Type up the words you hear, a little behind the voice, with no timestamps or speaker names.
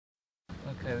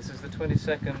Okay, this is the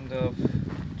 22nd of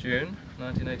June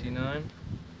 1989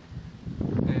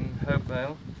 in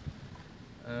Hopevale,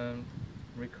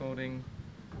 recording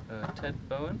Ted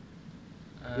Bowen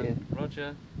and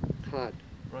Roger Hart.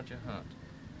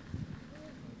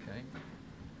 Okay,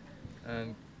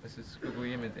 and this is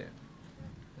Guguyimidjir.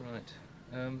 Right,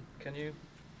 can you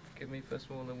give me first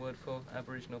of all the word for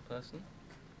Aboriginal person?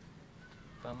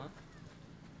 Pama?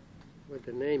 What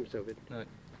the names of it? No,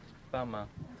 Pama,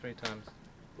 3 times.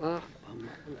 Ah, Pama.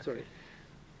 I'm sorry.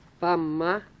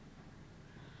 Pama.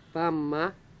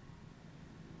 Pama.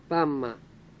 Pama.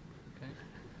 Okay,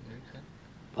 you said?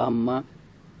 Pama.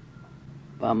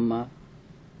 Pama.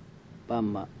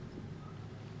 Pama.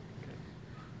 Okay.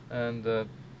 And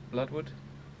Bloodwood?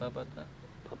 Babata?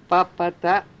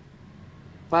 Papata.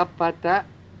 Papata.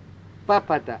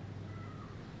 Papata.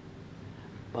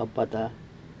 Papata.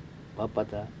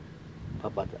 Papata.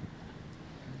 Papata.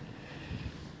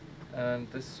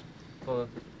 And this for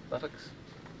buttocks?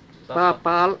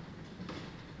 Papal.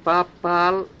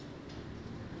 Papal.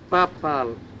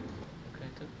 Papal. Okay,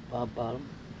 Ted? Papal.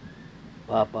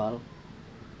 Papal.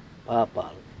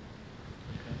 Papal.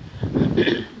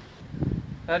 Okay.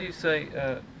 How do you say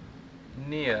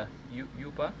near?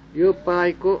 Yupa?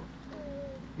 Yupaiku.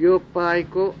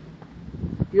 Yupaiku.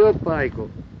 Yupaiku.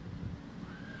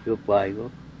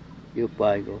 Yupaigo.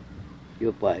 Yupaigo.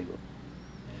 Yupaigo.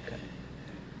 Okay.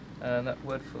 And that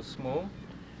word for small?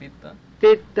 Pita?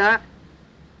 Pita.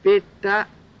 Pita.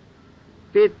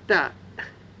 Pita.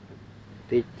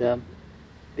 Pita.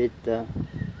 Pita.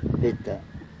 Pita.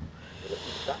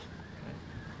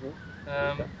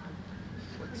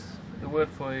 What's the word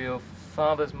for your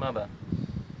father's mother?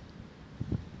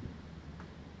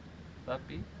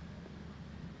 Papi?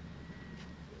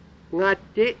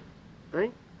 Ngati. Eh?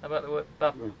 How about the word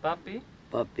papi?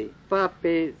 Papi.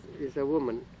 Papi is a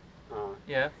woman.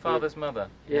 Yeah, father's mother.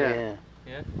 Yeah.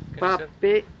 Yeah? Can you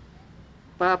say-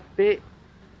 Papi. Papi.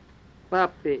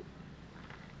 Papi.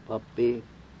 Papi.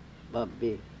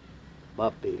 Papi.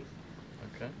 Papi.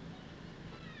 Okay.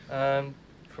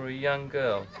 For a young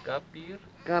girl, kapir?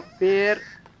 Kapir.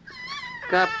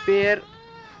 Kapir.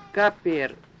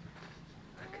 Kapir.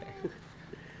 Okay.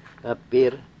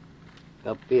 Kapir.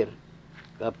 Kapir.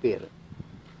 Kapir.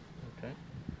 Okay.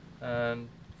 And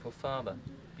for father,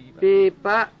 biba?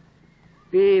 Pipa.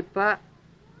 Pipa.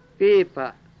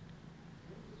 Pipa.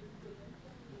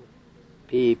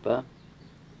 Pipa.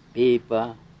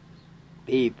 Pipa.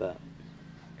 Pipa.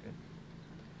 Okay.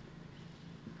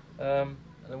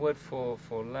 The word for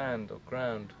land or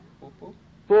ground, pupu?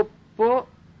 Popo.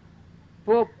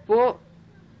 Popo.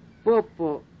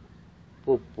 Popo.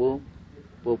 Pupu.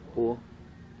 Pupu.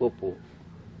 Pupu.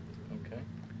 Okay.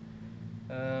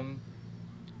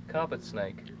 Carpet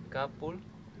snake, kapul?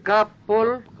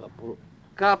 Kapul. Kapul.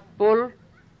 Kapul.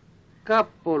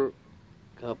 Kapul.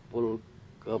 Kapul.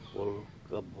 Kapul.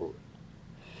 Kapul.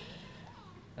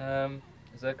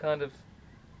 Is there a kind of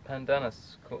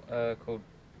pandanus called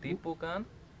tipukan?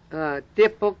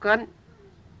 Tipukan.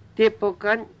 Tipukan.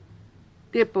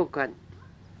 Tipukan.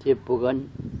 Tipukan.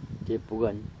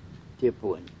 Tipukan.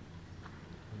 Tipukan.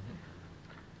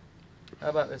 How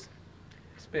about this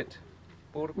spit?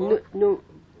 Purgul?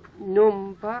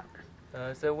 Numpa.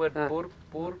 Is there a word purgul?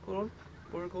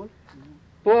 Purgul?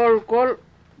 Porkol.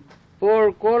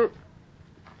 Porkol.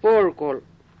 Porkol.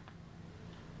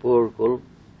 Porkul.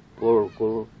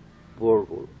 Porkul.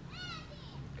 Porkul.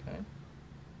 Okay.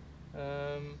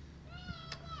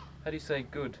 How do you say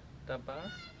good?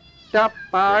 Tabar?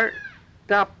 Tapar.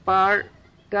 Tapar.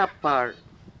 Tapar.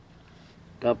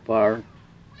 Tapar.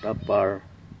 Tapar.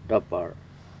 Tapar.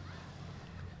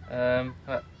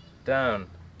 Down.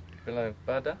 Below.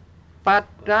 Bada?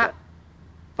 Pata.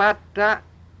 Pata.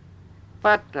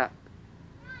 Pata.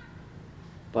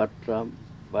 Patra.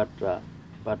 Patra.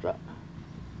 Patra.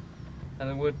 And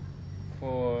the word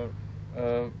for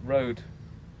road?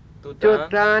 Tutan?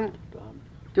 Tutan.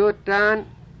 Tutan.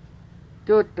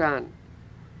 Tutan.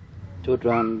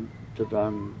 Tutran.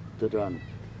 Tutran. Tutran.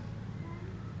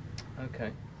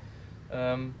 Okay.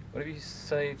 What if you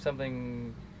say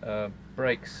something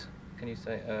breaks? Can you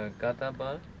say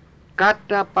gatabal?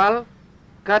 Katapal.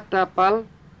 Katapal.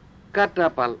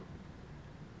 Katapal.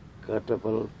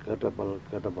 Katapal. Katapal.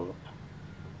 Katapal.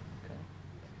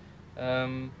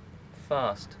 Okay.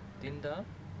 Fast. Dinda?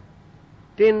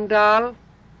 Tindal.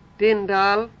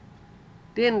 Tindal.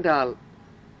 Tindal.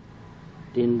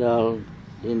 Tindal.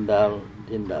 Tindal.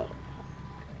 Tindal.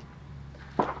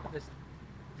 This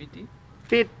piti?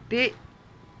 Pitti.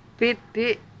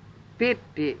 Pitti.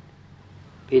 Pitti.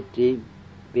 Piti.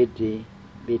 Piti.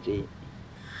 Piti.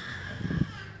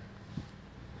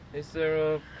 Is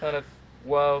there a kind of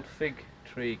wild fig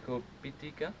tree called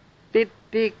pitika?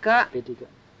 Pitika, Pitika.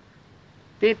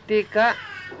 pitika,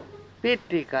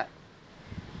 pitika.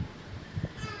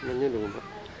 Ini dulu, Pak.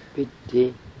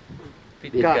 Piti.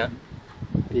 Pitika.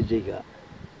 Pitika.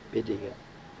 Pitika.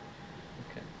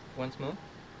 Okay. Once more.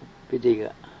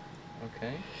 Pitika.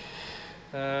 Okay.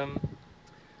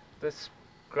 This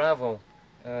gravel.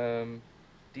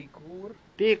 Digur.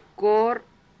 Tikor,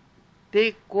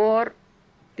 tikor,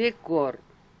 tikor.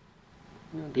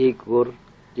 Tikur.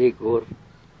 Tikur.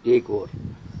 Tikur.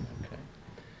 Okay.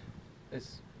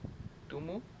 This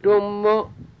tumu.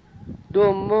 Tumu,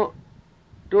 tumu,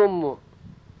 tumu.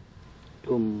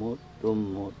 Tummu.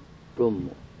 Tummu.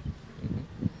 Tummu.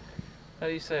 How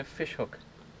do you say a fish hook?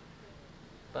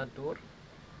 Badur.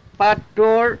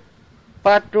 Patur,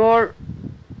 patur,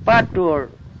 patur.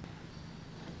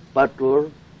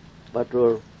 Patur.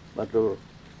 Patur. Patur.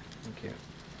 Thank you.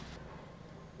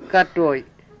 Katoi,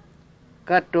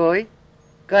 katoi,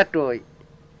 katoi.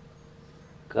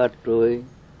 Katoi.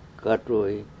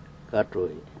 Katoi.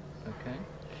 Katoi. Okay.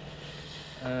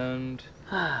 And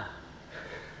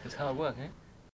it's hard work, eh?